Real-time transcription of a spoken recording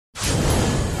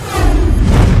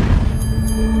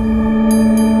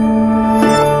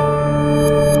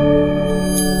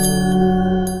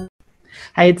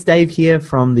Hey, it's Dave here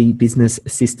from the Business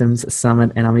Systems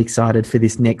Summit, and I'm excited for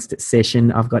this next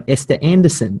session. I've got Esther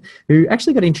Anderson, who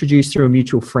actually got introduced through a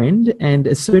mutual friend, and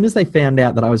as soon as they found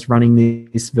out that I was running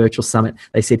this virtual summit,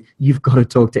 they said, you've got to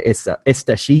talk to Esther.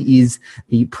 Esther, she is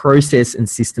the process and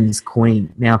systems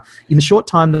queen. Now, in the short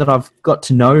time that I've got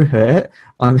to know her,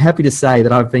 I'm happy to say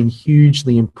that I've been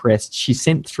hugely impressed. She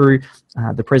sent through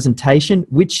the presentation,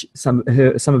 which some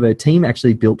of her team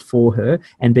actually built for her,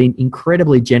 and been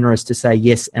incredibly generous to say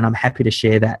yes, and I'm happy to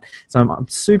share that. So I'm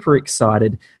super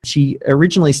excited. She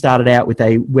originally started out with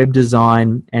a web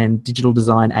design and digital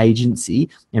design agency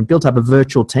and built up a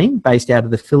virtual team based out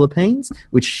of the Philippines,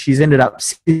 which she's ended up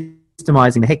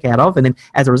systemizing the heck out of, and then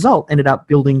as a result ended up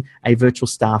building a virtual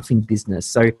staffing business.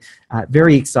 So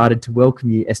very excited to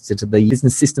welcome you, Esther, to the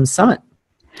Business Systems Summit.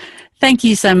 Thank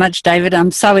you so much, David. I'm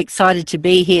so excited to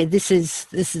be here. This is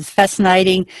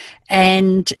fascinating,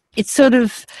 and it sort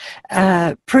of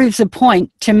proves a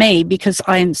point to me because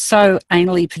I am so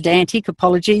anally pedantic,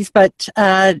 apologies, but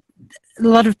a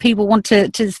lot of people want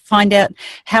to find out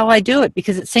how I do it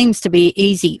because it seems to be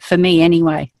easy for me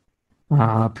anyway.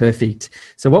 Perfect.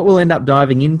 So what we'll end up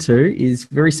diving into is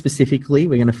very specifically,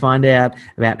 we're going to find out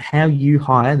about how you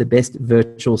hire the best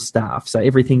virtual staff. So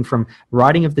everything from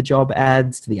writing of the job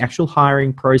ads to the actual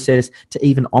hiring process to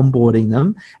even onboarding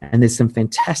them. And there's some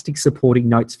fantastic supporting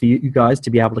notes for you guys to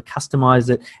be able to customize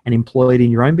it and employ it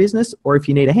in your own business. Or if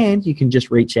you need a hand, you can just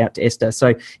reach out to Esther. So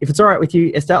if it's all right with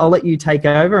you, Esther, I'll let you take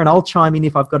over and I'll chime in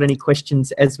if I've got any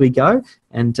questions as we go.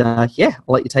 And I'll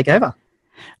let you take over.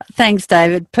 Thanks,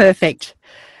 David. Perfect.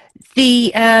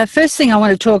 The first thing I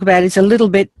want to talk about is a little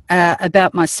bit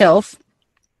about myself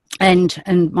and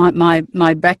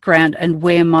my background and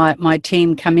where my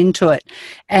team come into it.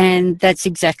 And that's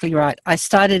exactly right. I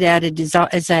started out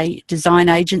as a design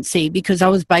agency because I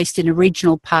was based in a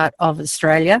regional part of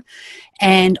Australia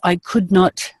and I could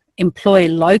not employ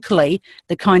locally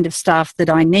the kind of staff that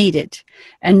I needed.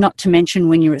 And not to mention,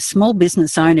 when you're a small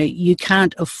business owner, you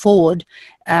can't afford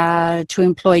to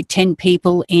employ 10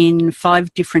 people in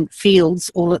 5 different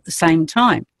fields all at the same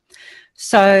time.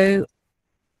 So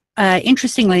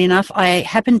interestingly enough, I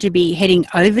happened to be heading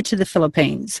over to the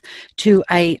Philippines to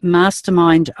a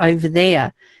mastermind over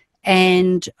there,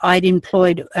 and I'd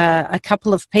employed a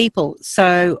couple of people.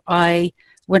 So I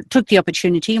took the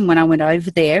opportunity, and when I went over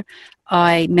there,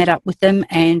 I met up with them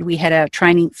and we had our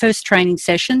first training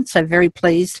session, so very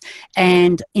pleased.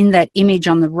 And in that image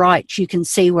on the right, you can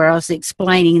see where I was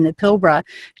explaining in the Pilbara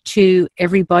to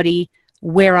everybody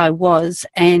where I was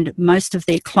and most of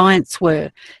their clients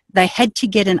were. They had to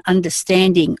get an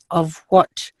understanding of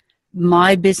what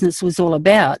my business was all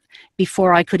about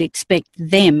before I could expect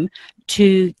them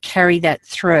to carry that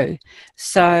through.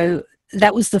 So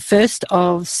that was the first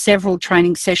of several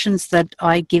training sessions that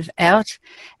I give out,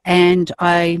 and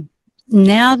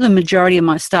now the majority of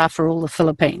my staff are all the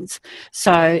Philippines,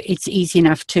 so it's easy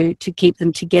enough to keep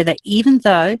them together, even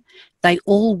though they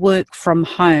all work from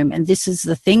home. And this is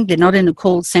the thing, they're not in a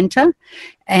call centre,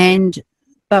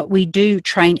 but we do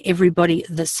train everybody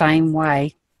the same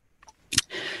way.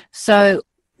 So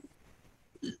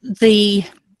the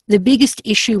biggest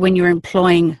issue when you're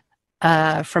employing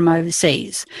from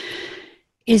overseas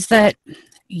is that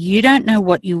you don't know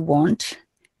what you want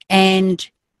and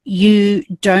you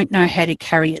don't know how to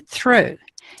carry it through.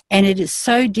 And it is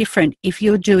so different if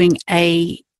you're doing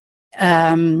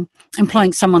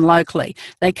employing someone locally.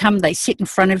 They come, they sit in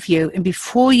front of you, and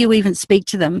before you even speak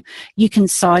to them, you can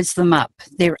size them up,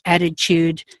 their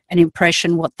attitude, an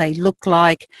impression, what they look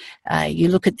like. You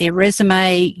look at their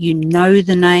resume, you know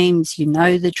the names, you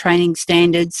know the training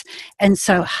standards. And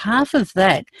so half of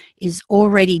that is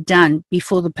already done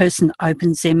before the person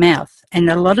opens their mouth. And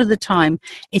a lot of the time,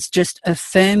 it's just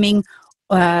affirming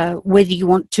whether you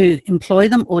want to employ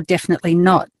them or definitely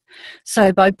not.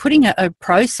 So by putting a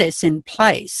process in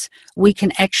place, we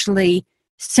can actually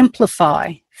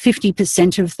simplify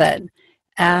 50% of that.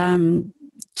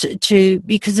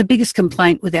 Because the biggest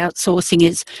complaint with outsourcing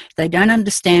is they don't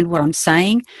understand what I'm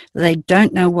saying. They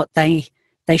don't know what they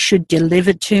should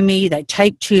deliver to me. They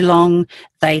take too long.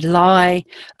 They lie.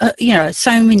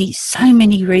 So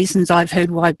many reasons I've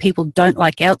heard why people don't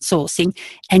like outsourcing,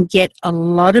 and yet a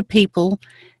lot of people,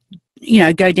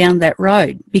 go down that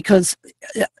road because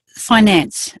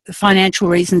financial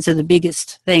reasons are the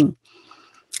biggest thing.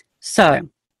 So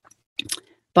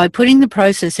by putting the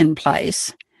process in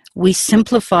place, we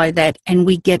simplify that and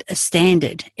we get a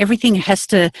standard. Everything has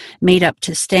to meet up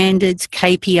to standards,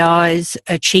 KPIs,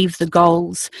 achieve the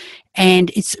goals. And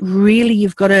it's really,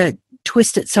 you've got to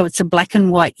twist it so it's a black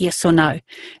and white yes or no.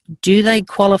 Do they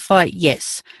qualify?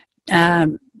 Yes.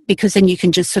 because then you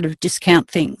can just sort of discount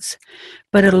things.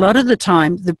 But a lot of the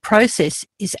time, the process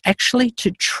is actually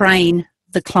to train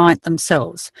the client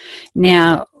themselves.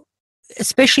 Now,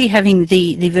 especially having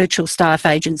the virtual staff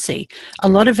agency, a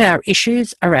lot of our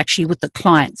issues are actually with the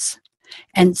clients.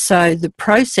 And so the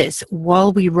process,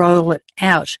 while we roll it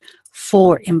out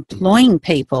for employing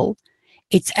people,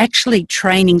 it's actually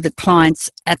training the clients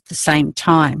at the same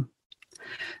time.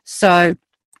 So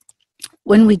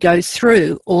when we go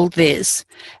through all this,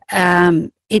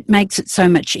 it makes it so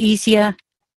much easier,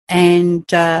 and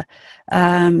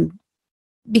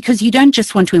because you don't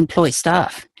just want to employ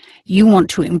staff, you want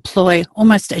to employ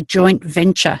almost a joint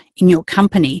venture in your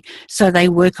company so they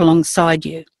work alongside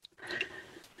you.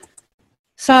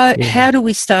 So how do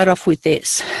we start off with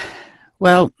this?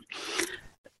 Well,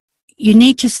 you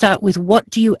need to start with, what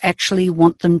do you actually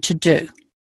want them to do?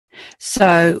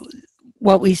 So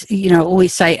what we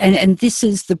always say, and this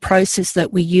is the process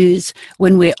that we use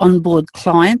when we're onboard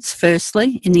clients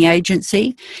firstly in the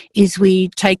agency, is we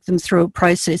take them through a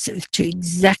process to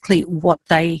exactly what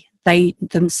they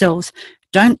themselves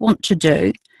don't want to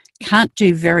do, can't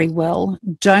do very well,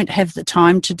 don't have the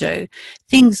time to do.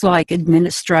 Things like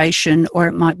administration, or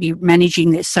it might be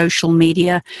managing their social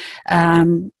media,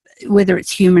 whether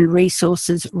it's human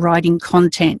resources, writing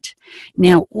content.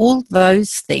 Now, all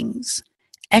those things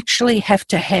actually have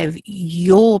to have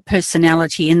your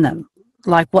personality in them,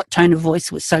 like what tone of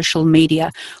voice with social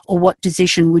media, or what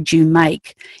decision would you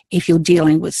make if you're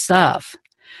dealing with staff.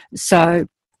 So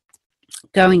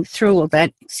going through all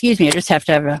that, excuse me, I just have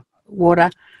to have a water.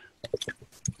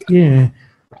 Yeah.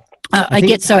 I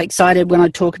get so excited when I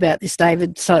talk about this,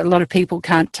 David, so a lot of people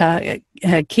can't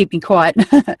keep me quiet.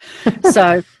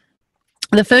 So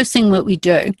the first thing that we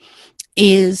do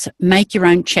is make your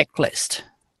own checklist.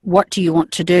 What do you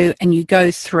want to do? And you go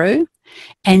through,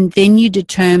 and then you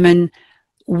determine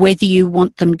whether you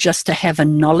want them just to have a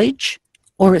knowledge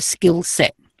or a skill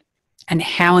set, and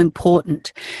how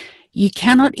important. You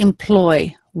cannot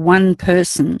employ one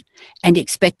person and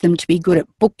expect them to be good at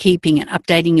bookkeeping and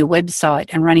updating your website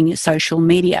and running your social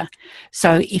media.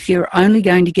 So if you're only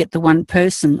going to get the one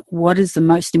person, what is the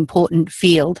most important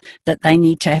field that they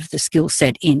need to have the skill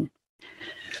set in?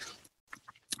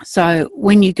 So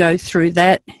when you go through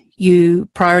that, you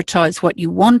prioritize what you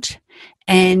want,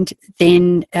 and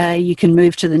then you can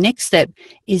move to the next step,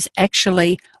 is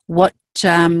actually what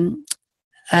who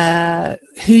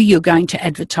you're going to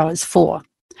advertise for.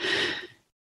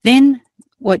 Then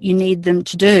what you need them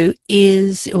to do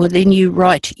is, or then you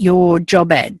write your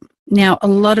job ad. Now, a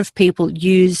lot of people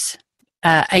use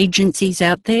agencies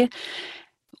out there.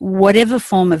 Whatever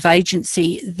form of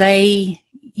agency, they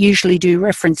usually do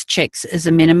reference checks as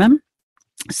a minimum.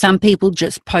 Some people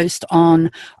just post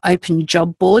on open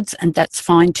job boards, and that's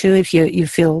fine too if you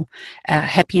feel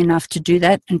happy enough to do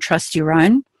that and trust your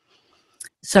own.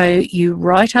 So you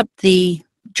write up the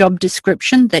job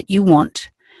description that you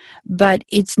want, but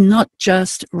it's not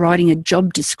just writing a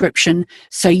job description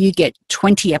so you get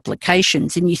 20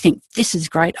 applications and you think, this is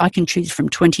great, I can choose from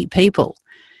 20 people.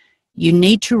 You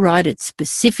need to write it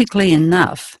specifically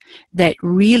enough that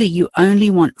really you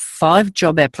only want 5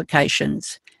 job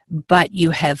applications, but you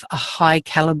have a high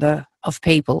caliber of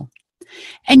people.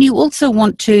 And you also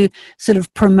want to sort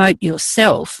of promote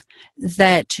yourself,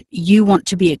 that you want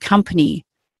to be a company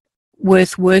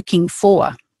worth working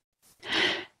for.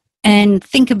 And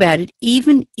think about it,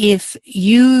 even if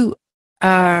you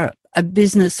are a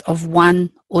business of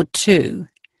 1 or 2,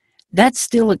 that's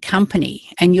still a company,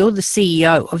 and you're the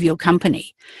CEO of your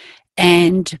company.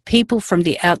 And people from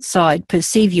the outside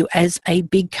perceive you as a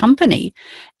big company.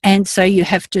 And so you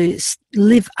have to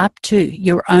live up to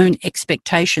your own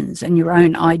expectations and your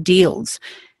own ideals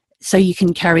so you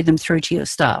can carry them through to your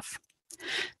staff.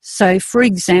 So, for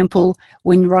example,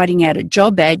 when writing out a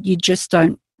job ad, you just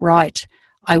don't write,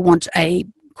 I want a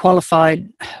qualified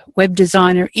web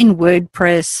designer in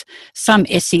WordPress, some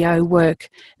SEO work.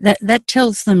 That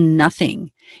tells them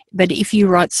nothing. But if you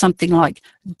write something like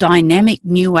dynamic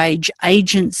new age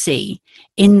agency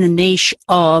in the niche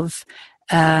of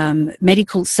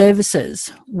medical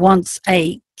services, wants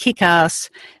a kick-ass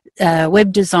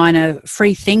web designer,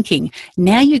 free thinking,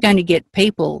 now you're going to get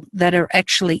people that are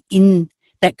actually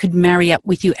that could marry up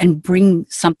with you and bring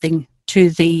something to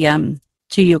the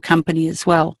to your company as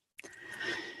well.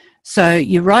 So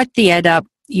you write the ad up,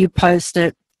 you post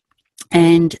it,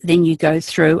 and then you go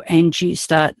through and you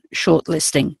start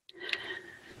shortlisting.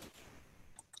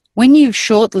 When you've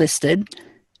shortlisted,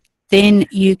 then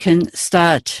you can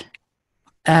start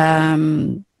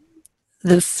the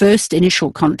first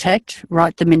initial contact,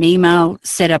 write them an email,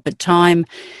 set up a time,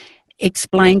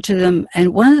 explain to them.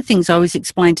 And one of the things I always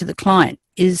explain to the client,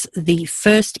 is the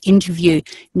first interview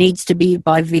needs to be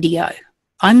by video.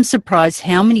 I'm surprised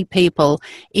how many people,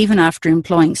 even after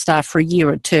employing staff for a year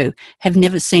or two, have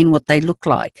never seen what they look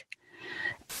like.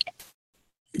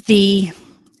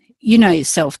 You know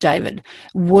yourself, David,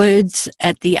 words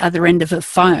at the other end of a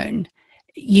phone,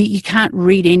 you can't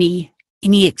read any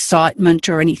excitement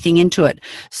or anything into it.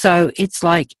 So it's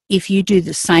like, if you do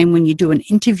the same when you do an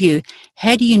interview,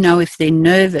 how do you know if they're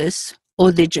nervous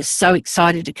or they're just so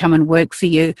excited to come and work for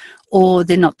you, or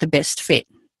they're not the best fit?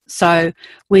 So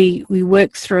we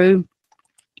work through,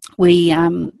 we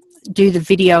do the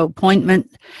video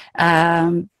appointment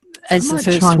as the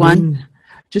first one.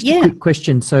 Just a quick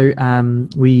question. So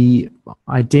we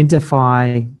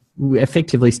identify,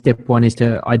 effectively step one is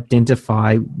to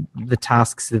identify the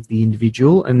tasks of the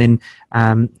individual, and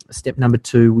then step number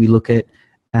two, we look at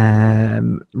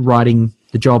writing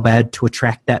the job ad to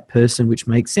attract that person, which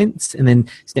makes sense. And then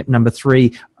step number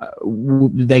three,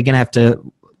 they're going to have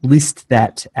to list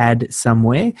that ad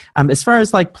somewhere. As far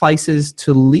as like places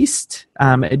to list,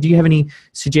 do you have any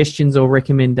suggestions or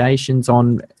recommendations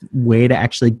on where to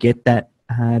actually get that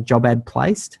job ad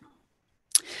placed?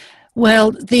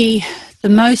 Well, the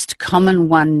most common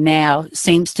one now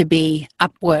seems to be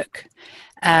Upwork.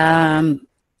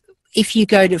 If you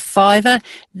go to Fiverr,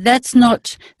 that's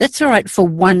all right for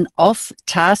one-off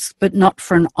tasks, but not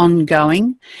for an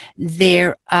ongoing.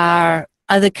 There are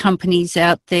other companies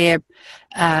out there,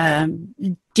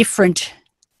 different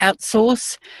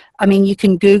outsource. I mean, you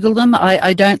can Google them.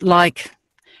 I don't like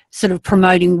sort of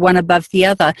promoting one above the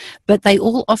other, but they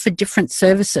all offer different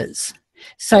services.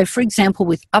 So, for example,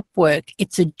 with Upwork,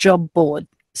 it's a job board.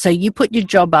 So you put your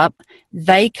job up,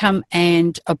 they come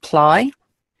and apply,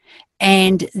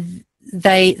 and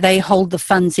they hold the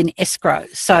funds in escrow.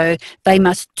 So they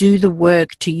must do the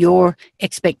work to your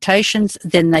expectations,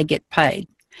 then they get paid.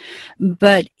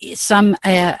 But some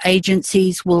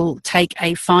agencies will take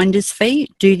a finder's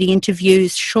fee, do the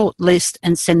interviews, shortlist,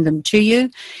 and send them to you.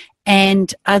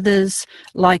 And others,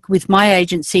 like with my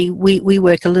agency, we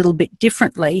work a little bit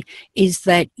differently, is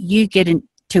that you get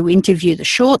to interview the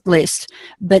shortlist,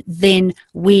 but then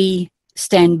we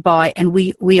stand by and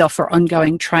we offer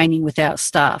ongoing training with our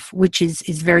staff, which is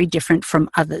very different from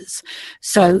others.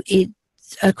 So it's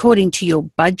according to your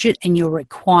budget and your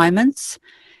requirements,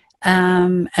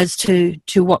 as to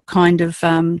what kind of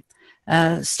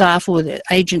staff or the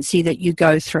agency that you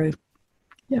go through.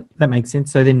 Yep, that makes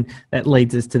sense. So then that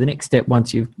leads us to the next step.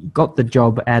 Once you've got the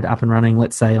job ad up and running,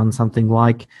 let's say on something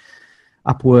like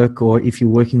Upwork, or if you're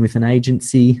working with an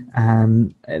agency,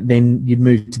 then you'd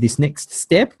move to this next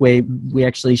step where we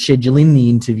actually schedule in the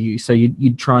interview. So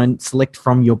you'd try and select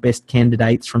from your best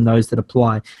candidates from those that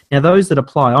apply. Now, those that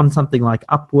apply on something like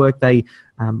Upwork, they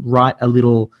write a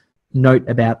little note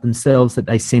about themselves that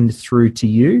they send through to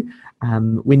you.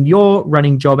 When you're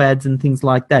running job ads and things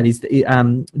like that,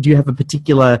 do you have a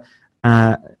particular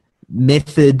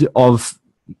method of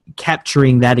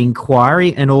capturing that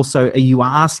inquiry? And also, are you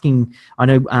asking, I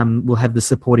know we'll have the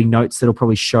supporting notes that'll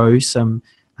probably show some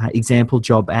example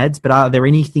job ads, but are there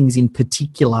any things in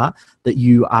particular that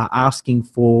you are asking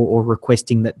for or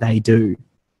requesting that they do?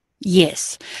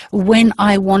 Yes. When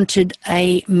I wanted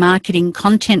a marketing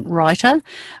content writer,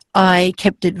 I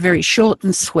kept it very short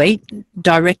and sweet,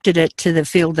 directed it to the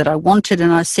field that I wanted,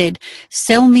 and I said,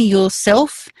 sell me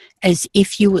yourself as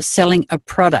if you were selling a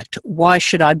product. Why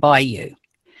should I buy you?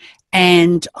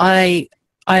 And I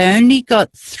only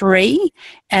got 3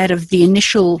 out of the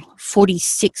initial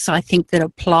 46, I think, that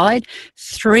applied,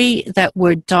 3 that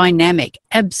were dynamic,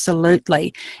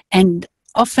 absolutely. And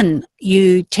often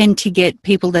you tend to get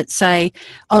people that say,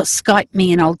 oh, Skype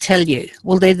me and I'll tell you.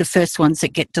 Well, they're the first ones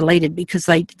that get deleted because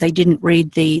they didn't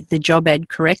read the job ad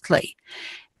correctly.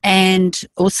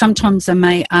 Or sometimes they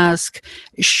may ask,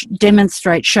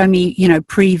 demonstrate, show me,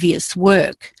 previous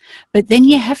work. But then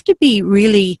you have to be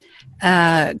really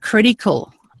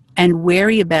critical and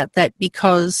wary about that,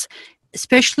 because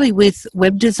especially with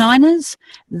web designers,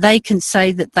 they can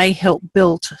say that they helped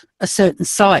build a certain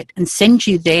site and send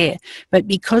you there, but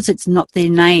because it's not their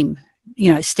name,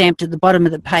 stamped at the bottom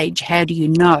of the page, how do you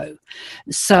know?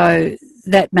 So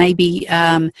that maybe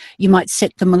you might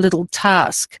set them a little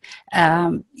task,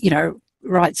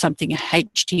 write something in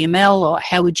HTML, or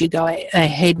how would you go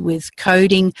ahead with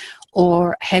coding,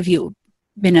 or have you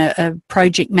been a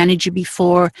project manager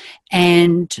before?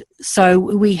 And so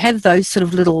we have those sort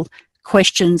of little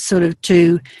questions sort of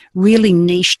to really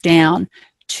niche down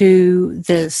to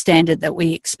the standard that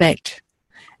we expect.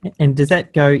 And does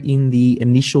that go in the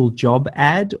initial job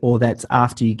ad, or that's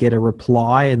after you get a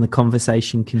reply and the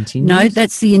conversation continues? No,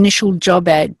 that's the initial job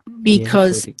ad.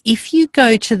 Because if you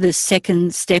go to the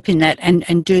second step in that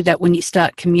and do that when you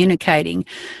start communicating,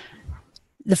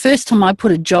 the first time I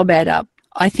put a job ad up,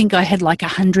 I think I had like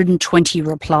 120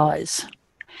 replies.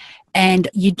 And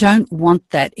you don't want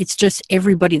that. It's just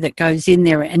everybody that goes in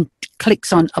there and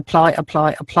clicks on apply,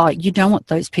 apply, apply. You don't want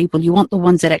those people. You want the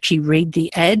ones that actually read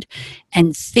the ad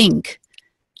and think,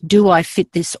 do I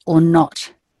fit this or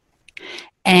not?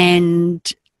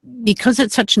 And because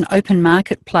it's such an open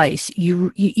marketplace,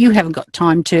 you haven't got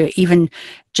time to even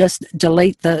just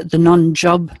delete the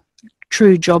non-job,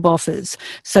 true job offers.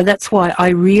 So that's why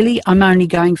I'm only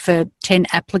going for 10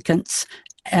 applicants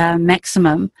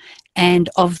maximum. And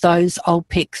of those, I'll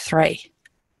pick 3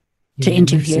 to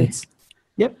interview.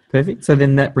 Yep, perfect. So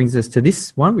then that brings us to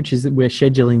this one, which is that we're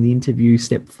scheduling the interview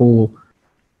step 4.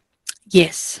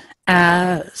 Yes.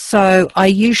 So I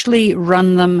usually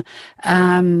run them,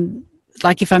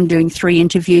 like if I'm doing 3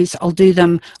 interviews, I'll do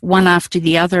them one after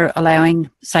the other, allowing,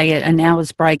 say, an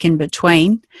hour's break in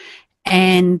between.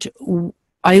 And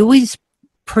I always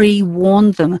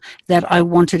pre-warn them that I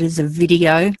want it as a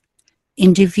video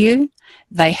interview.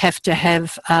 They have to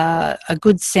have a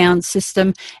good sound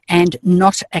system and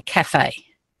not a cafe,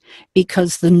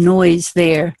 because the noise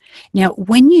there. Now,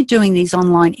 when you're doing these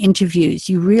online interviews,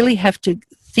 you really have to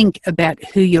think about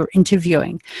who you're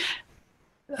interviewing.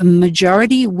 A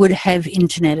majority would have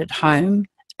internet at home.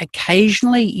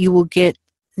 Occasionally you will get,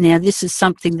 now this is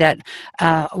something that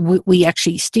we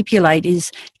actually stipulate,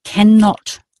 is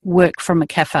cannot work from a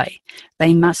cafe.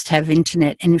 They must have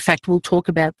internet. And in fact, we'll talk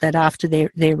about that after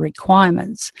their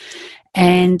requirements.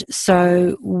 And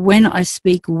so when I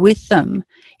speak with them,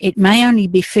 it may only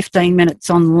be 15 minutes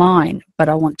online, but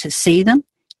I want to see them,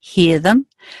 hear them.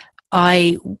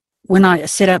 When I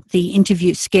set up the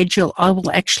interview schedule, I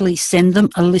will actually send them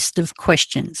a list of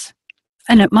questions.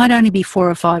 And it might only be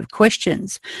 4 or 5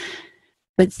 questions,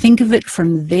 but think of it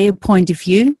from their point of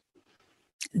view.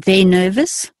 They're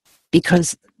nervous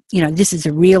because, this is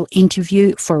a real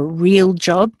interview for a real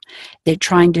job. They're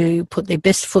trying to put their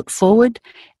best foot forward.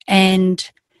 And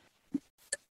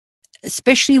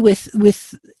especially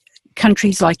with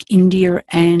countries like India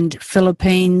and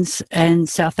Philippines and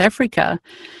South Africa,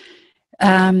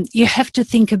 you have to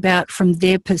think about from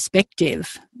their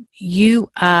perspective.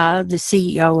 You are the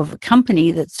CEO of a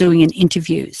company that's doing an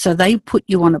interview, so they put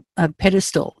you on a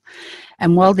pedestal.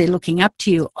 And while they're looking up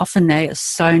to you, often they are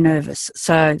so nervous.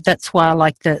 So that's why I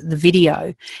like the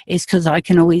video, is because I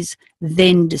can always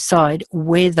then decide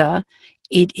whether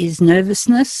it is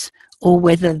nervousness or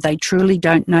whether they truly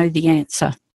don't know the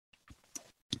answer.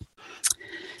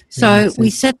 So we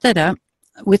set that up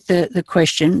with the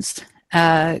questions,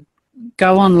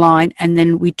 go online, and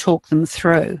then we talk them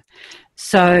through.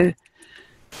 So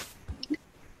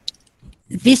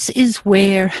this is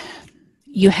where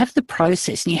you have the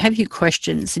process and you have your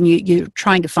questions and you're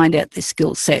trying to find out their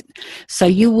skill set. So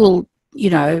you will,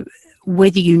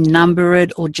 whether you number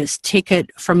it or just tick it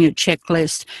from your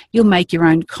checklist, you'll make your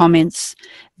own comments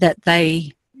that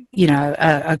they,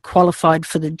 are qualified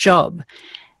for the job.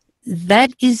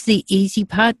 That is the easy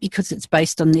part because it's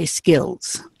based on their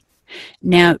skills.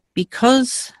 Now,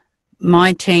 because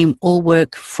my team all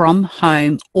work from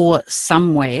home or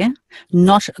somewhere,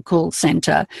 not a call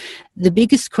centre, the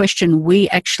biggest question we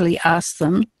actually ask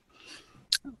them,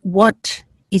 what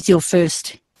is your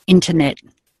first internet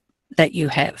that you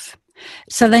have?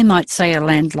 So they might say a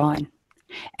landline.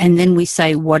 And then we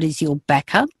say, what is your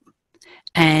backup?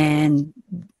 And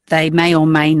they may or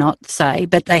may not say,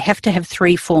 but they have to have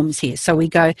 3 forms here. So we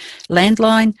go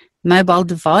landline, mobile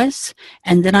device,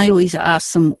 and then I always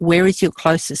ask them, where is your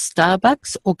closest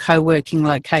Starbucks or co-working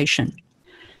location?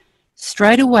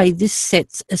 Straight away, this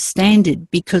sets a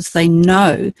standard because they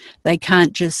know they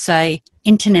can't just say,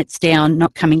 internet's down,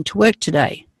 not coming to work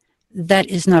today. That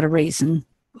is not a reason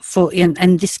for,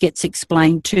 and this gets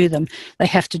explained to them. They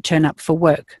have to turn up for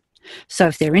work. So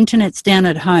if their internet's down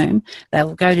at home,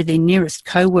 they'll go to their nearest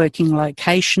co-working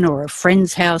location or a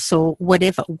friend's house or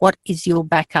whatever. What is your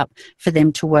backup for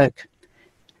them to work?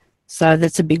 So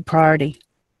that's a big priority.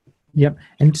 Yep.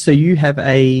 And so you have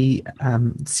a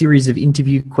series of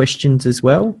interview questions as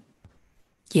well?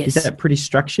 Yes. Is that pretty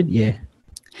structured? Yeah.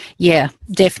 Yeah,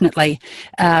 definitely.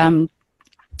 And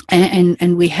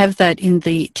we have that in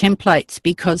the templates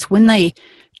because when they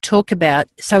talk about,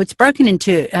 so it's broken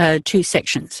into 2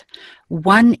 sections.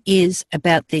 One is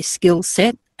about their skill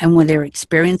set and what their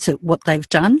experience at what they've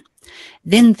done.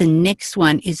 Then the next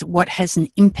one is what has an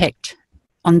impact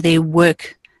on their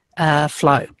work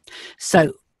flow.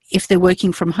 So if they're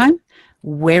working from home,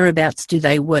 Whereabouts do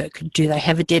they work? Do they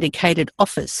have a dedicated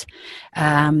office?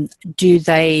 Do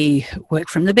they work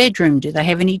from the bedroom? Do they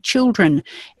have any children?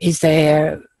 Is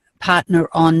their partner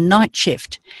on night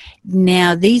shift?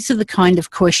 Now, these are the kind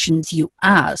of questions you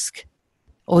ask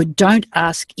or don't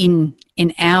ask in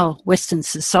our Western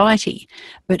society.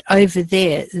 But over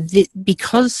there,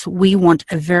 because we want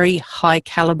a very high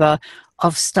caliber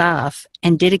of staff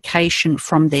and dedication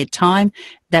from their time,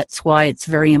 that's why it's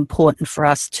very important for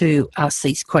us to ask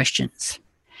these questions.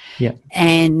 Yeah.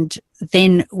 And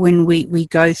then when we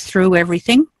go through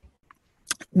everything,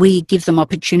 we give them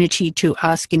opportunity to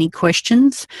ask any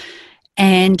questions,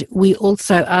 and we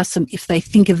also ask them if they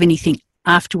think of anything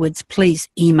afterwards, please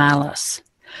email us.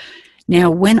 Now,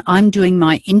 when I'm doing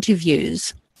my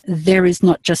interviews, there is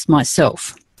not just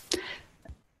myself.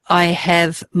 I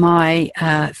have my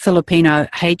Filipino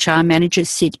HR manager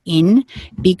sit in,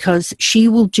 because she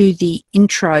will do the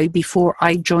intro before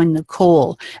I join the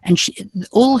call, and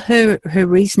all her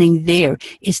reasoning there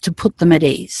is to put them at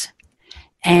ease.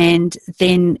 And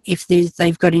then if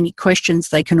they've got any questions,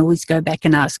 they can always go back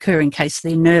and ask her in case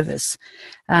they're nervous.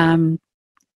 And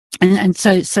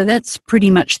so that's pretty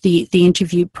much the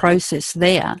interview process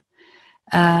there.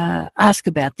 Ask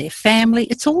about their family.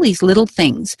 It's all these little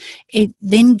things. It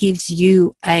then gives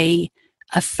you a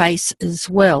face as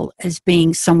well as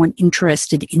being someone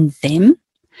interested in them.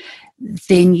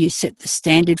 Then you set the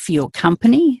standard for your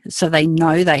company, so they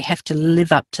know they have to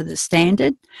live up to the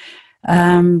standard.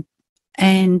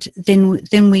 And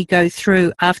then we go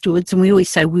through afterwards, and we always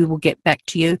say we will get back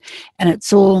to you. And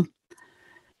it's all,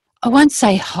 I won't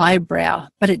say highbrow,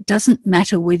 but it doesn't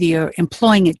matter whether you're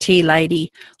employing a tea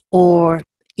lady or,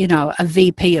 you know, a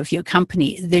VP of your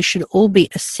company. There should all be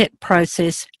a set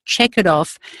process. Check it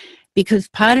off, because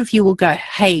part of you will go,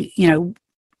 hey, you know,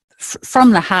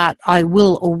 from the heart, I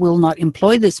will or will not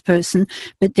employ this person.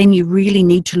 But then you really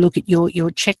need to look at your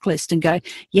checklist and go,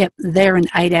 yep, they're an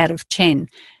 8 out of 10.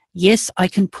 Yes, I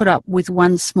can put up with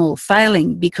one small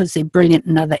failing because they're brilliant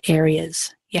in other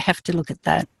areas. You have to look at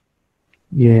that.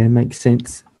 Yeah, makes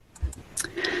sense.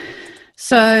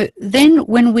 So then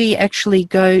when we actually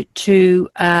go to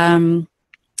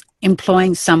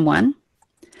employing someone,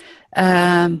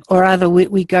 or rather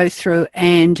we go through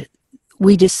and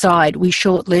we decide, we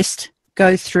shortlist,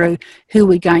 go through who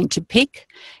we're going to pick,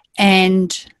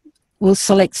 and we'll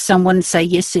select someone and say,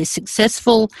 yes, they're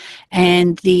successful,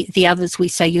 and the others we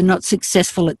say, you're not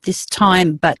successful at this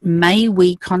time, but may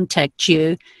we contact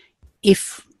you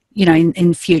if, you know,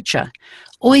 in future.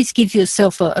 Always give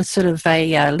yourself a sort of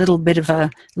a little bit of a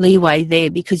leeway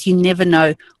there, because you never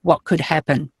know what could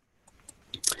happen.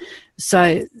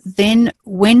 So then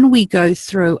when we go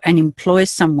through and employ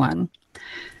someone,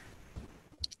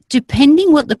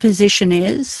 depending what the position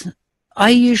is, I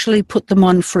usually put them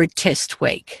on for a test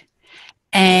week,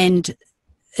 and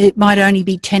it might only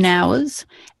be 10 hours.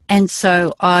 And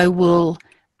so I will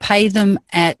pay them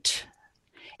and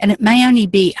it may only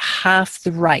be half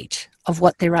the rate of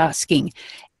what they're asking.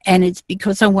 And it's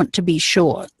because I want to be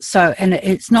sure. So, and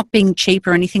it's not being cheap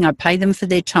or anything. I pay them for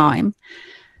their time.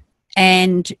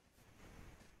 And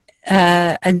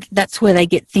that's where they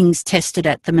get things tested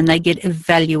at them, and they get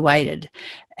evaluated,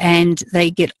 and they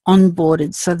get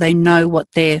onboarded, so they know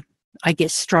what they're, I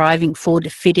guess, striving for to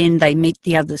fit in. They meet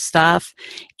the other staff.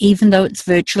 Even though it's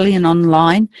virtually and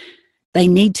online, they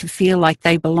need to feel like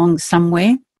they belong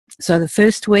somewhere. So the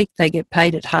first week they get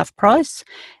paid at half price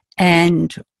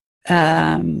and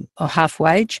or half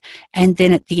wage. And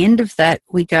then at the end of that,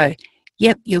 we go,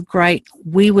 yep, you're great.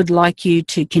 We would like you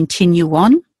to continue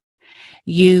on.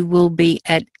 You will be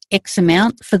at X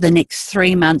amount for the next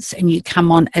 3 months, and you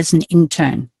come on as an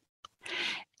intern.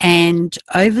 And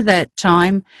over that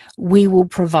time, we will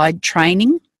provide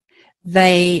training.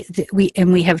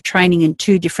 We have training in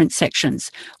 2 different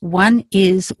sections. One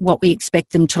is what we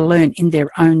expect them to learn in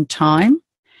their own time.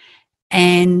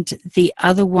 And the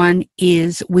other one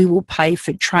is we will pay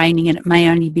for training, and it may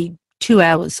only be 2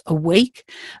 hours a week,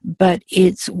 but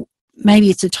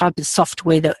maybe it's a type of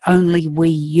software that only we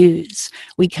use.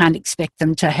 We can't expect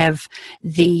them to have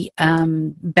the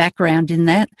background in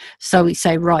that. So we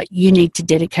say, right, you need to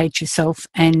dedicate yourself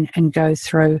and go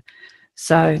through.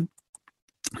 So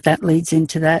that leads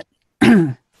into that.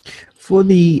 For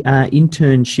the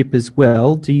internship as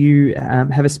well, do you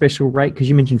have a special rate? Because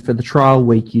you mentioned for the trial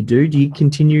week you do. Do you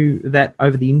continue that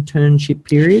over the internship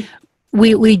period?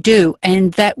 We do,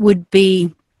 and that would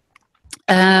be...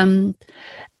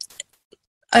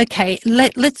 okay,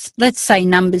 let's say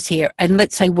numbers here, and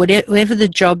let's say whatever the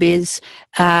job is,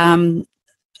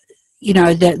 you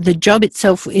know, the job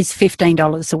itself is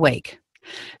 $15 a week.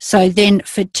 So then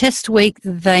for test week,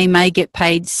 they may get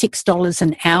paid $6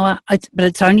 an hour, but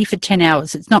it's only for 10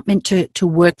 hours. It's not meant to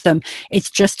work them. It's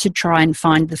just to try and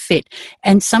find the fit.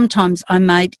 And sometimes I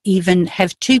might even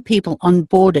have 2 people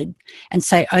onboarded and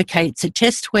say, okay, it's a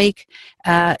test week.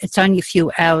 It's only a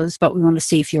few hours, but we want to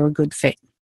see if you're a good fit.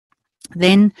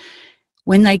 Then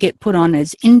when they get put on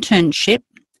as internship,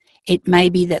 it may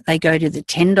be that they go to the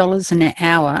 $10 an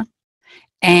hour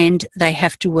and they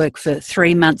have to work for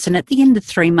 3 months. And at the end of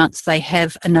 3 months, they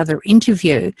have another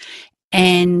interview.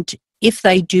 And if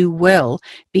they do well,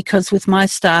 because with my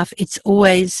staff, it's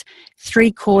always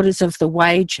 3/4 of the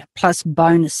wage plus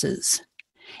bonuses.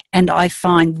 And I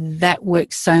find that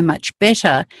works so much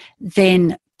better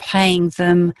than paying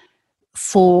them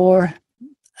for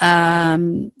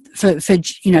the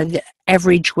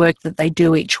average work that they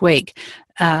do each week.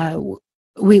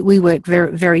 We work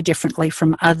very, very differently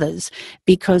from others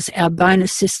because our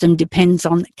bonus system depends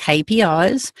on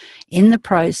KPIs in the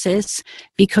process.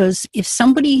 Because if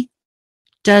somebody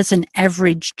does an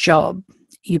average job,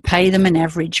 you pay them an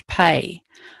average pay.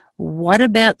 What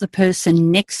about the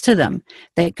person next to them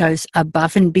that goes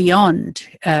above and beyond,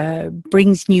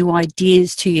 brings new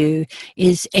ideas to you,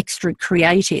 is extra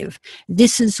creative?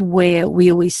 This is where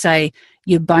we always say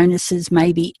your bonuses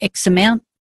may be X amount,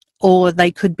 or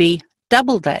they could be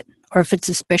double that, or if it's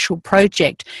a special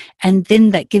project. And then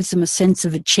that gives them a sense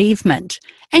of achievement,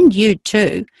 and you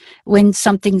too, when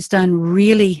something's done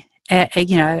really,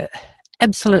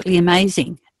 absolutely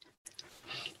amazing.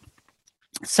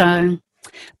 So...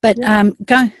 But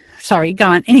go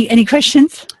on. Any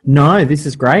questions? No, this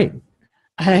is great.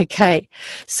 Okay.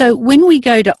 So when we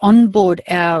go to onboard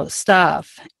our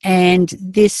staff, and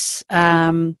this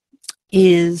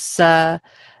is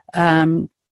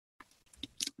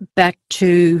back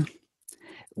to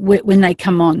when they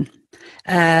come on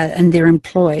and they're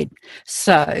employed.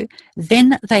 So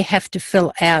then they have to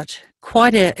fill out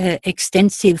quite a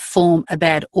extensive form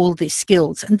about all their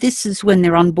skills. And this is when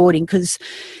they're onboarding, because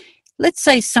let's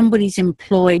say somebody's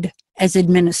employed as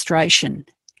administration.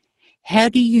 How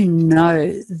do you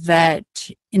know that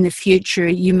in the future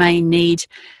you may need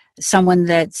someone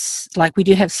that's, like we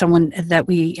do have someone that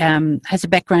we has a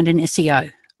background in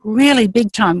SEO, really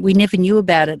big time. We never knew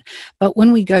about it. But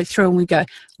when we go through and we go,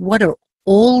 what are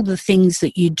all the things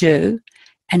that you do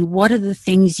and what are the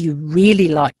things you really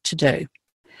like to do?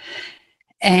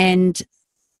 And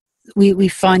we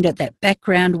find out that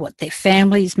background, what their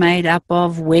family's made up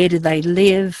of, where do they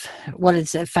live, what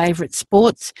is their favourite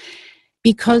sports,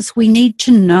 because we need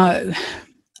to know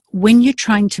when you're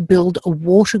trying to build a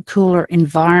water cooler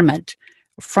environment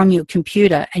from your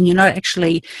computer and you're not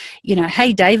actually,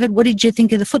 hey, David, what did you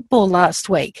think of the football last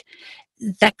week?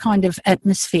 That kind of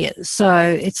atmosphere. So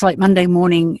it's like Monday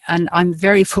morning, and I'm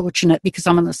very fortunate because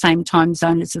I'm on the same time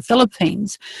zone as the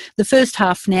Philippines. The first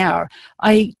half an hour,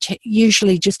 I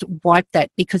usually just wipe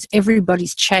that because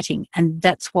everybody's chatting, and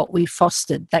that's what we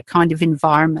fostered, that kind of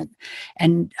environment,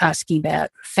 and asking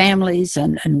about families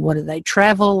and what do they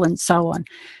travel and so on.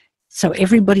 So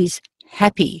everybody's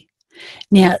happy.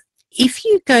 Now, if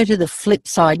you go to the flip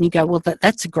side and you go, well,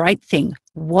 that's a great thing.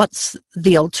 What's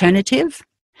the alternative?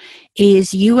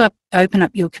 Is you open up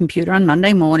your computer on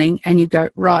Monday morning and you go,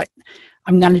 right,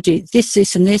 I'm going to do this,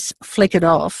 this, and this, flick it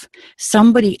off.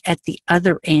 Somebody at the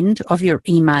other end of your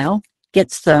email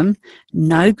gets them,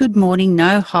 no good morning,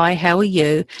 no hi, how are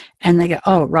you? And they go,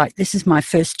 oh, right, this is my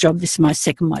first job, this is my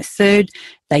second, my third.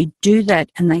 They do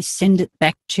that and they send it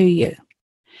back to you.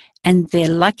 And they're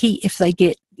lucky if they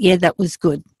get, yeah, that was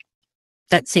good.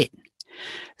 That's it.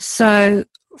 So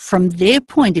from their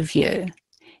point of view,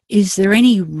 is there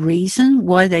any reason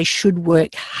why they should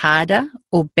work harder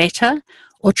or better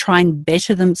or try and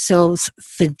better themselves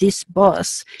for this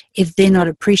boss if they're not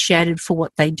appreciated for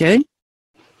what they do?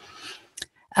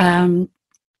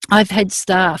 I've had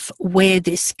staff where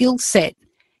their skill set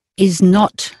is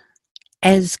not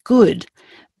as good,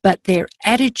 but their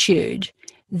attitude,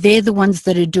 they're the ones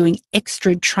that are doing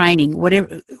extra training,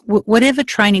 whatever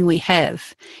training we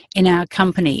have in our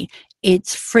company.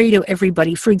 It's free to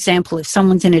everybody. For example, if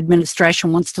someone's in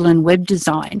administration wants to learn web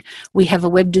design, we have a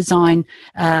web design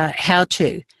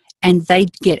how-to, and they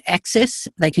get access.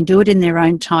 They can do it in their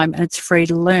own time, and it's free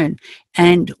to learn.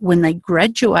 And when they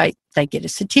graduate, they get a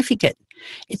certificate.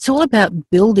 It's all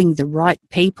about building the right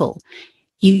people.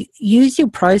 You use your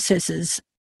processes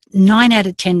 9 out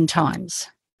of 10 times,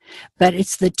 but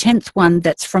it's the 10th one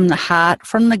that's from the heart,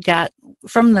 from the gut,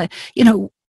 from the,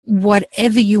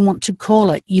 whatever you want to call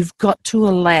it. You've got to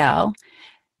allow,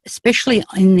 especially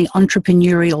in the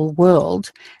entrepreneurial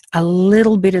world, a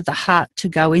little bit of the heart to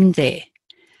go in there.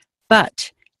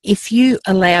 But if you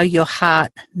allow your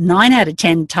heart 9 out of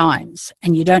 10 times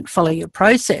and you don't follow your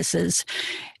processes,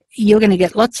 you're going to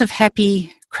get lots of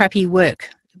happy, crappy work,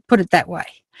 put it that way.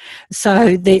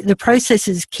 So the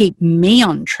processes keep me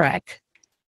on track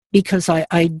because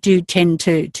I do tend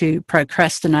to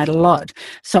procrastinate a lot.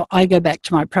 So I go back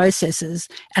to my processes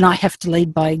and I have to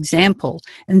lead by example.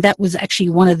 And that was actually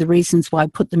one of the reasons why I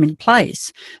put them in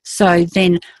place. So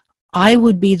then I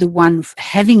would be the one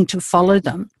having to follow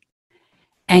them.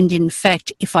 And in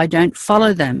fact, if I don't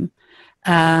follow them,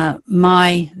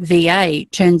 my VA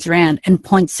turns around and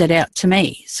points it out to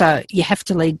me. So you have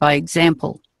to lead by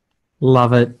example.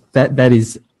 Love it. That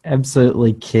is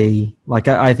absolutely key. Like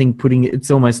I think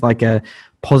it's almost like a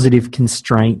positive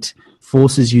constraint,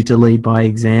 forces you to lead by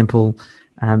example,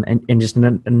 and just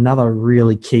another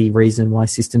really key reason why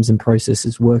systems and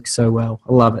processes work so well.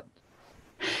 I love it.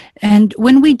 And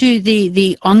when we do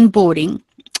the onboarding,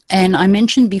 and I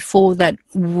mentioned before that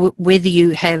whether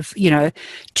you have,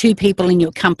 2 people in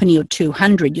your company or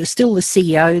 200, you're still the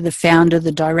CEO, the founder,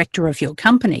 the director of your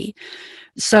company.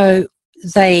 So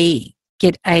they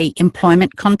get a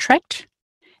employment contract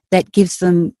that gives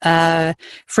them,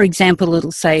 for example,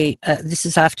 it'll say this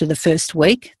is after the first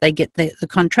week, they get the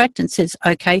contract and says,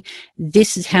 okay,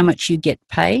 this is how much you get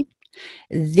paid.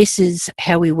 This is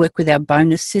how we work with our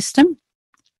bonus system.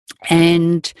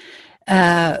 And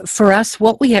for us,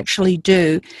 what we actually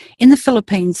do in the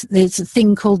Philippines, there's a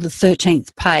thing called the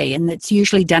 13th pay, and that's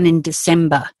usually done in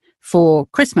December for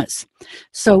Christmas.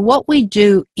 So what we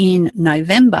do in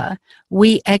November,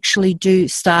 we actually do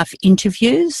staff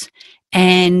interviews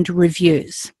and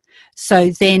reviews.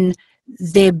 So then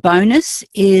their bonus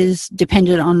is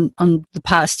dependent on the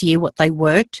past year, what they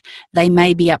worked. They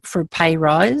may be up for a pay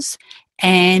rise,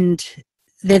 and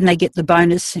then they get the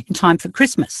bonus in time for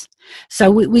Christmas. So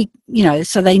we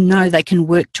so they know they can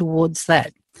work towards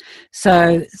that.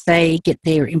 So they get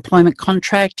their employment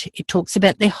contract. It talks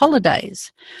about their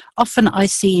holidays. Often I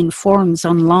see in forums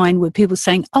online where people are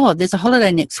saying, oh, there's a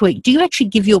holiday next week. Do you actually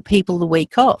give your people the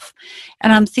week off?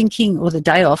 And I'm thinking, or the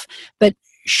day off, but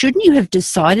shouldn't you have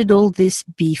decided all this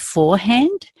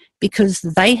beforehand? Because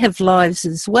they have lives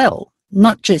as well,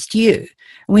 not just you.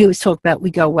 And we always talk about we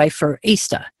go away for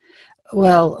Easter.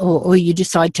 Well, or you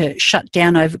decide to shut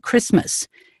down over Christmas.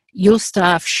 Your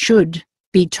staff should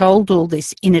be told all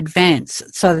this in advance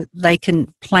so that they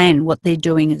can plan what they're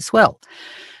doing as well.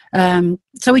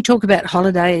 So we talk about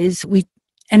holidays,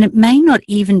 and it may not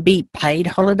even be paid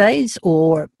holidays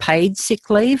or paid sick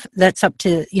leave. That's up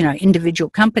to individual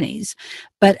companies.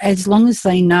 But as long as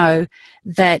they know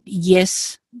that,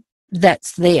 yes,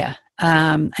 that's there,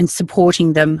 and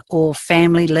supporting them, or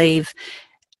family leave.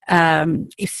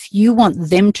 If you want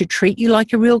them to treat you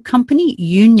like a real company,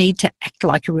 you need to act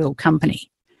like a real company.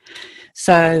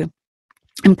 So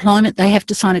employment, they have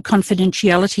to sign a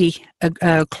confidentiality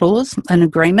clause, an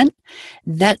agreement.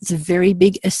 That's very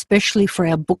big, especially for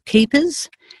our bookkeepers,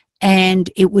 and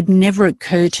it would never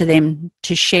occur to them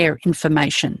to share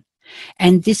information.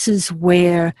 And this is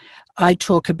where I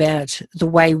talk about the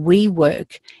way we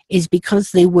work is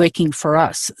because they're working for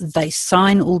us. They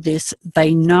sign all this.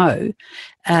 They know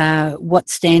what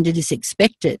standard is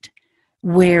expected.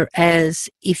 Whereas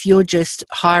if you're just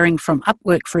hiring from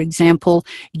Upwork, for example,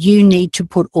 you need to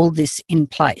put all this in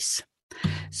place.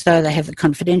 So they have the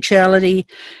confidentiality.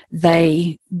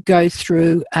 They go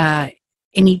through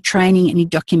any training, any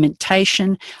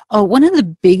documentation. Oh, one of the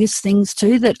biggest things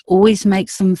too that always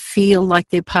makes them feel like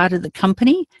they're part of the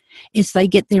company is they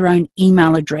get their own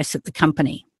email address at the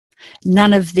company.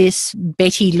 None of this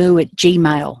Betty Lou at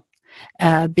Gmail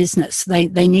business. They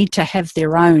need to have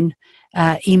their own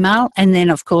email. And then,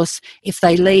 of course, if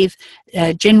they leave,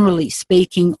 generally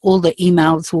speaking, all the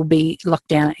emails will be locked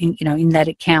down in that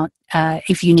account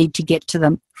if you need to get to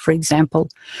them, for example.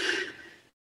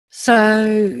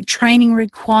 So training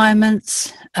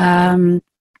requirements, and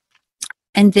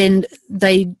then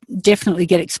they definitely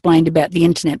get explained about the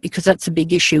internet because that's a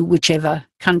big issue, whichever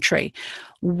country.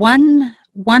 One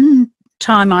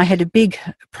time I had a big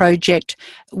project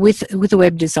with a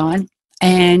web design,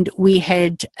 and we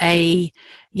had a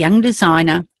young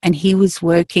designer, and he was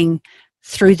working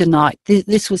through the night.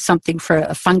 This was something for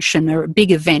a function or a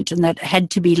big event, and that had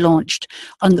to be launched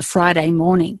on the Friday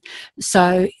morning.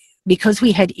 So because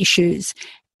we had issues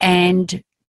and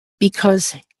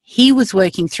because he was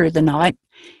working through the night,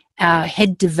 our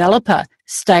head developer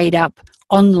stayed up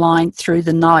online through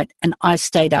the night, and I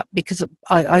stayed up because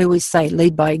I always say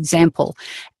lead by example,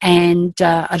 and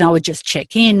I would just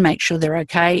check in, make sure they're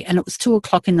okay, and it was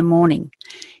 2:00 in the morning.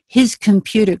 His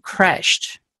computer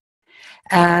crashed.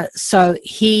 So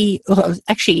he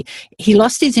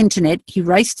lost his internet. He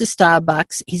raced to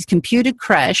Starbucks. His computer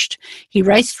crashed. He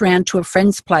raced round to a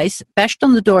friend's place, bashed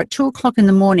on the door at 2:00 in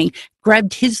the morning,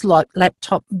 grabbed his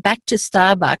laptop back to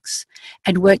Starbucks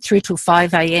and worked through till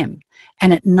 5 a.m.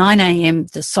 And at 9 a.m.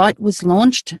 the site was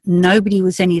launched. Nobody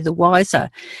was any the wiser.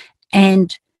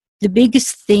 And the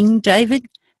biggest thing, David,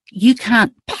 you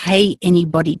can't pay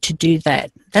anybody to do that.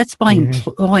 That's by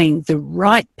employing the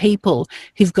right people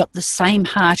who've got the same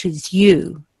heart as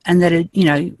you and that are,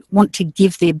 want to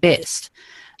give their best.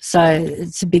 So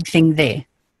it's a big thing there.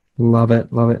 Love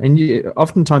it, love it. And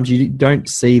oftentimes you don't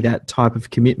see that type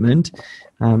of commitment,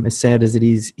 as sad as it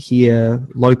is here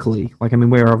locally.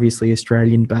 We're obviously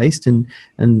Australian-based,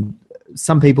 and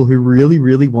some people who really,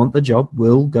 really want the job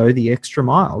will go the extra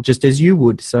mile, just as you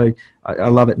would. So I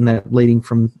love it, and that leading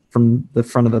from the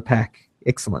front of the pack.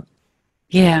 Excellent.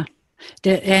 Yeah.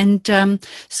 And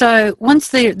so once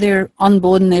they're on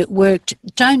board and they're worked,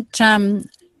 don't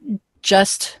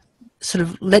just sort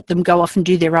of let them go off and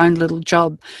do their own little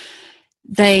job.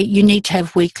 You need to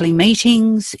have weekly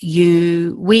meetings.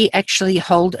 We actually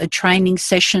hold a training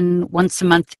session once a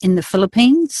month in the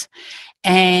Philippines.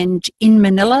 And in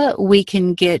Manila, we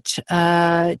can get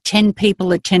 10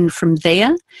 people attend from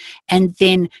there. And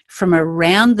then from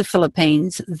around the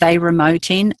Philippines, they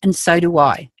remote in, and so do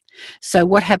I. So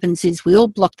what happens is we all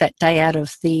block that day out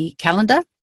of the calendar,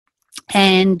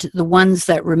 and the ones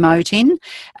that remote in,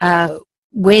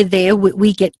 we're there.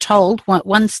 We get told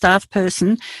one staff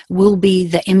person will be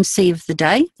the MC of the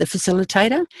day, the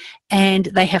facilitator, and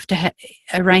they have to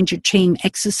arrange a team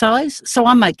exercise. So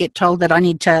I might get told that I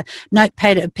need a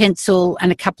notepad, a pencil,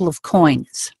 and a couple of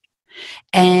coins.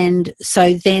 And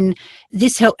so then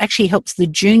this actually helps the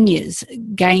juniors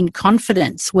gain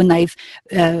confidence when they've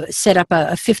set up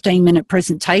a 15-minute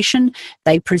presentation.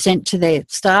 They present to their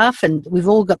staff, and we've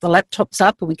all got the laptops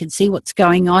up and we can see what's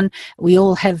going on. We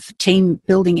all have team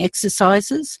building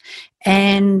exercises,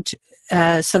 and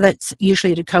so that's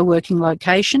usually at a co-working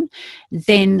location.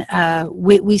 Then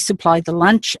we supply the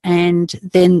lunch, and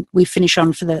then we finish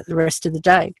on for the rest of the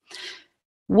day.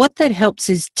 What that helps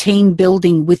is team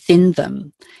building within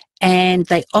them, and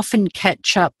they often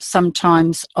catch up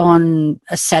sometimes on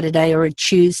a Saturday or a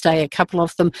Tuesday. A couple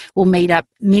of them will meet up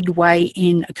midway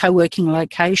in a co-working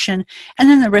location, and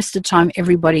then the rest of the time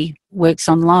everybody works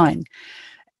online.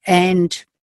 And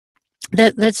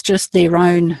that's just their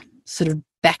own sort of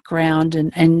background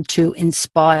and to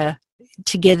inspire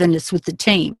togetherness with the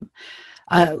team.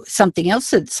 Something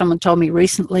else that someone told me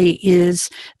recently is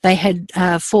they had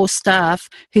 4 staff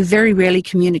who very rarely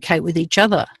communicate with each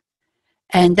other.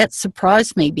 And that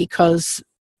surprised me because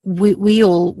we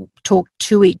all talk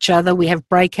to each other. We have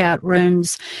breakout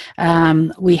rooms.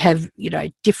 We have,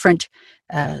 different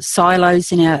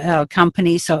silos in our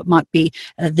company. So it might be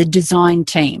the design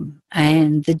team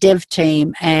and the dev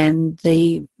team and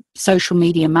the social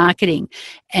media marketing.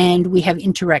 And we have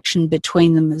interaction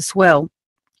between them as well.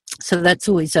 So that's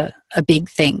always a big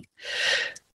thing.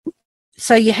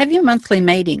 So you have your monthly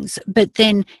meetings, but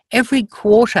then every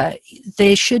quarter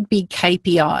there should be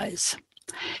KPIs.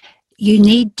 You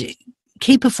need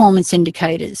key performance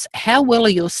indicators. How well are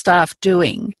your staff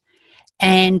doing?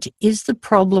 And is the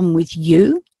problem with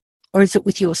you, or is it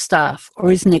with your staff,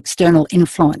 or is it an external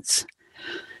influence?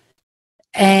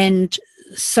 And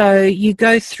so you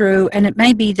go through, and it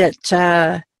may be that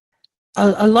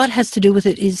a lot has to do with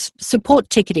it is support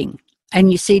ticketing. And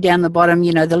you see down the bottom,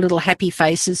 the little happy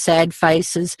faces, sad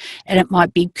faces, and it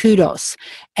might be kudos.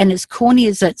 And as corny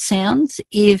as that sounds,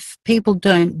 if people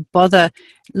don't bother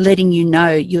letting you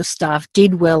know your staff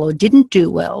did well or didn't do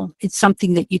well, it's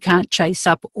something that you can't chase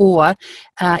up or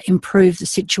improve the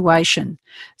situation.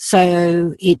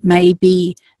 So it may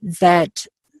be that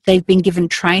they've been given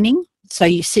training. So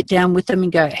you sit down with them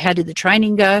and go, how did the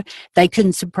training go? They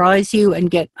couldn't surprise you and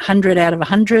get 100 out of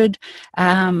 100.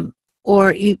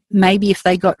 Or maybe if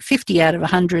they got 50 out of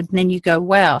 100, and then you go,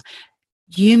 wow,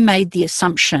 you made the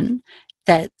assumption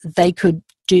that they could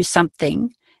do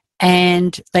something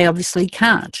and they obviously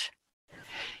can't.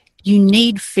 You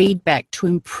need feedback to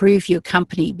improve your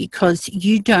company because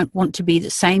you don't want to be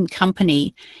the same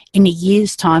company in a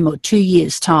year's time or 2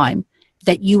 years' time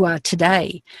that you are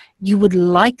today. You would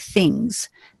like things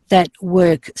that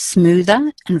work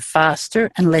smoother and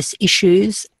faster and less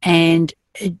issues and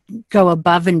go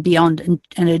above and beyond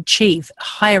and achieve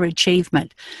higher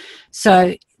achievement.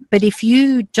 So, but if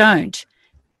you don't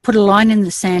put a line in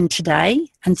the sand today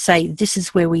and say, this is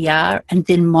where we are, and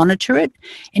then monitor it,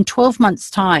 in 12 months'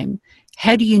 time,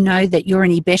 how do you know that you're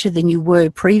any better than you were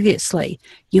previously?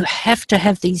 You have to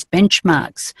have these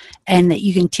benchmarks and that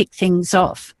you can tick things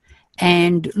off.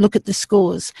 and look at the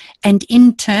scores. And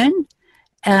in turn,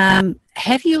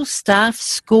 have your staff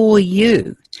score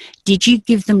you. Did you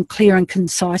give them clear and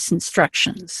concise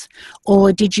instructions?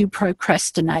 Or did you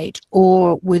procrastinate?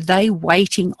 Or were they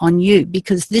waiting on you?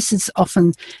 Because this is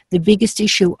often the biggest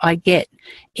issue I get,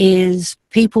 is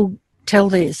people tell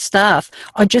their staff,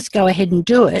 "I just go ahead and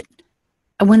do it."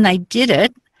 And when they did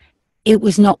it, it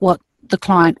was not what the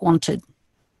client wanted.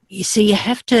 You see, you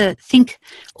have to think,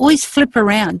 always flip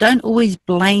around. Don't always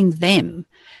blame them.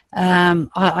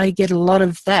 I get a lot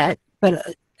of that,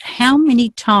 but how many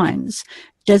times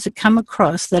does it come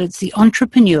across that it's the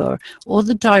entrepreneur or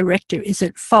the director is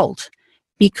at fault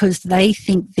because they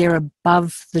think they're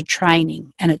above the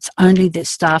training and it's only their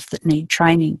staff that need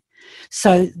training?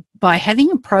 So by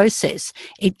having a process,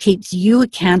 it keeps you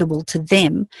accountable to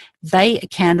them, they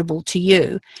accountable to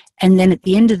you, and then at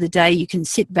the end of the day, you can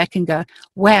sit back and go,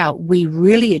 wow, we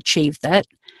really achieved that.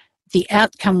 The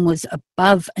outcome was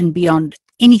above and beyond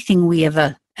anything we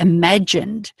ever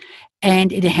imagined,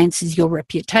 and it enhances your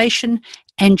reputation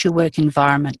and your work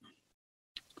environment.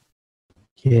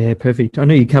 Yeah, perfect. I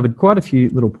know you covered quite a few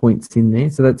little points in there.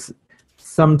 So that's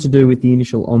some to do with the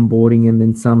initial onboarding and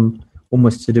then some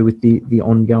almost to do with the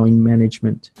ongoing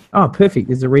management. Oh, perfect.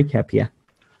 There's a recap here.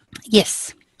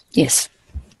 Yes.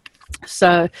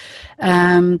 So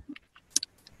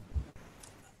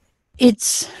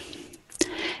it's,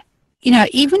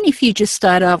 even if you just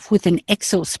start off with an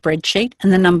Excel spreadsheet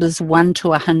and the numbers 1 to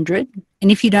 100,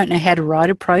 and if you don't know how to write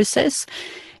a process,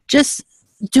 just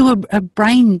do a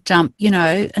brain dump,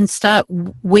 and start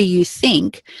where you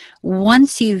think.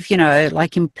 Once you've,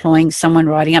 like employing someone,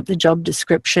 writing up the job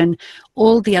description,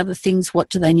 all the other things, what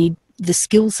do they need, the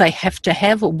skills they have to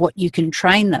have, or what you can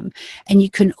train them. And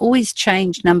you can always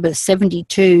change number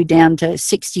 72 down to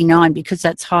 69 because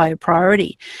that's higher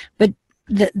priority. But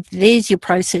there's your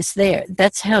process there.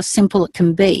 That's how simple it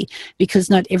can be, because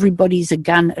not everybody's a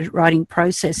gun at writing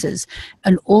processes.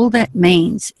 And all that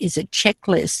means is a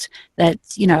checklist that,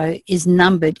 is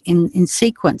numbered in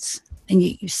sequence. And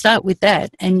you start with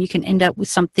that and you can end up with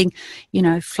something,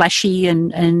 flashy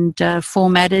and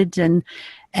formatted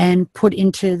and put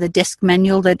into the desk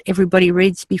manual that everybody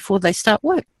reads before they start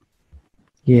work.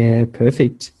 Yeah,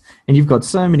 perfect. And you've got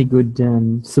so many good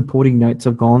supporting notes.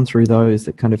 I've gone through those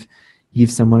that kind of give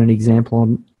someone an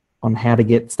example on how to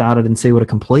get started and see what a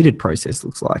completed process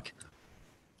looks like.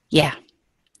 Yeah.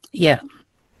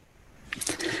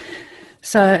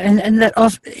 So, and that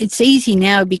it's easy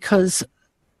now because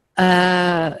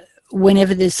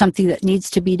whenever there's something that needs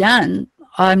to be done,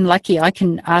 I'm lucky I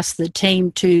can ask the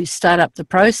team to start up the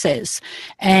process,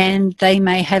 and they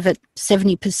may have it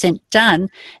 70% done.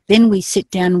 Then we sit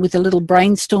down with a little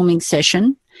brainstorming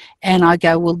session, and I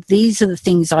go, well, these are the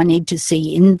things I need to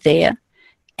see in there.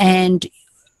 And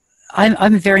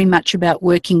I'm very much about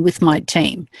working with my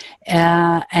team.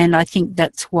 And I think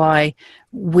that's why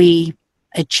we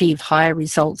achieve higher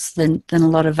results than a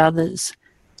lot of others.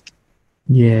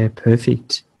 Yeah,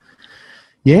 perfect.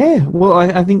 Yeah, well,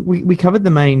 I think we covered the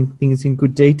main things in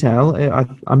good detail.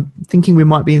 I'm thinking we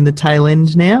might be in the tail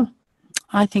end now.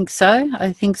 I think so.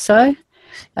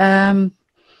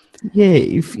 Yeah,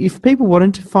 if people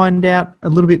wanted to find out a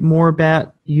little bit more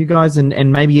about you guys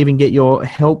and maybe even get your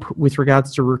help with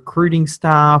regards to recruiting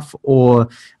staff, or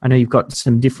I know you've got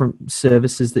some different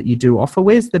services that you do offer,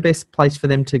 where's the best place for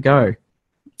them to go?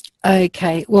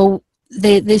 Okay, well,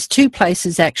 there's two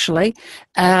places actually.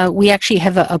 We actually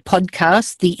have a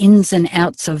podcast, The Ins and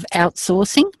Outs of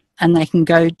Outsourcing, and they can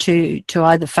go to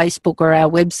either Facebook or our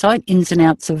website,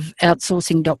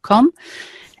 insandoutsofOutsourcing.com.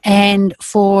 And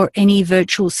for any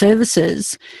virtual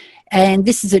services, and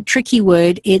this is a tricky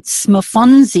word, it's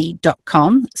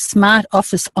smofonse.com, Smart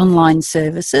Office Online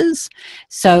Services.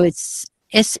 So it's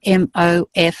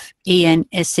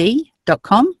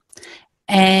SMOFENSE.com.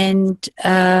 And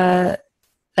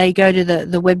they go to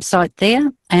the website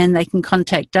there and they can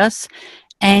contact us.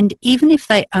 And even if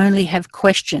they only have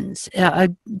questions, I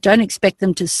don't expect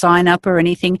them to sign up or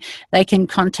anything. They can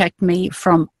contact me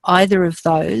from either of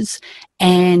those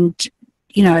and,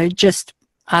 just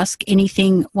ask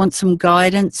anything, want some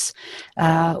guidance,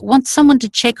 want someone to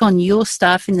check on your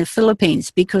staff in the Philippines,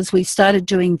 because we've started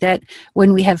doing that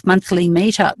when we have monthly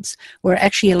meetups. We're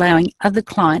actually allowing other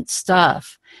client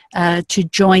staff to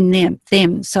join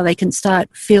them so they can start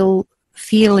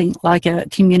feeling like a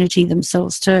community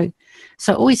themselves too.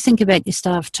 So always think about your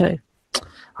staff too.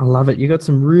 I love it. You got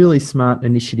some really smart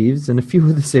initiatives, and a few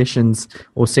of the sessions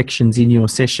or sections in your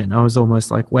session, I was almost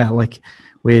like, wow, like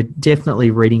we're definitely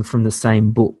reading from the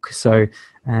same book. So,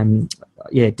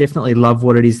 definitely love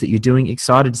what it is that you're doing.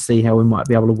 Excited to see how we might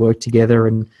be able to work together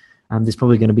and there's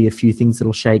probably going to be a few things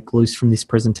that'll shake loose from this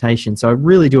presentation. So I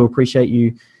really do appreciate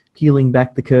you peeling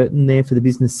back the curtain there for the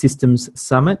Business Systems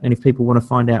Summit. And if people want to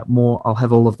find out more, I'll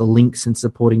have all of the links and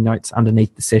supporting notes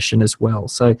underneath the session as well.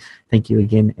 So thank you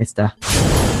again, Esther.